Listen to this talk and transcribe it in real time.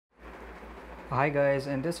Hi guys,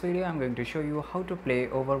 in this video I'm going to show you how to play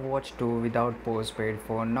Overwatch 2 without postpaid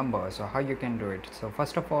phone number. So how you can do it. So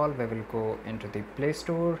first of all we will go into the Play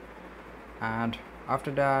Store, and after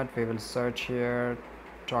that we will search here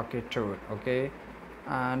Talk It To, okay,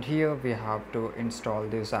 and here we have to install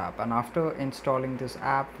this app, and after installing this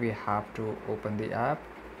app we have to open the app,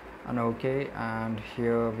 and okay, and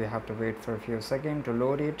here we have to wait for a few seconds to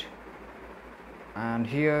load it, and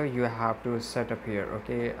here you have to set up here,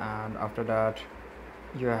 okay, and after that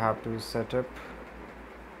you have to set up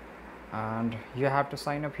and you have to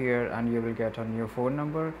sign up here, and you will get a new phone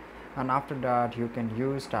number, and after that you can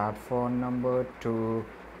use that phone number to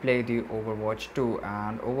play the Overwatch 2.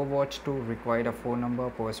 And Overwatch 2 require a phone number,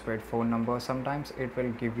 postpaid phone number. Sometimes it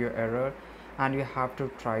will give you error and you have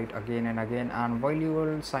to try it again and again, and while you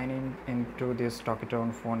will sign in into this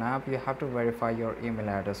Talkathon phone app you have to verify your email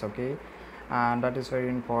address, okay, and that is very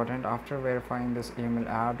important. After verifying this email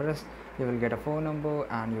address you will get a phone number,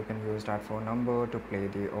 and you can use that phone number to play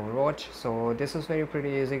the Overwatch. So this is very pretty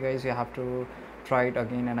easy guys, you have to try it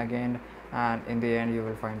again and again, and in the end you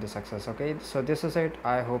will find the success. Okay, so this is it.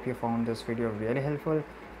 I hope you found this video really helpful,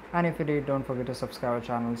 and if you did, don't forget to subscribe our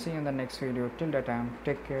channel. See you in the next video. Till that time,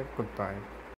 take care, goodbye.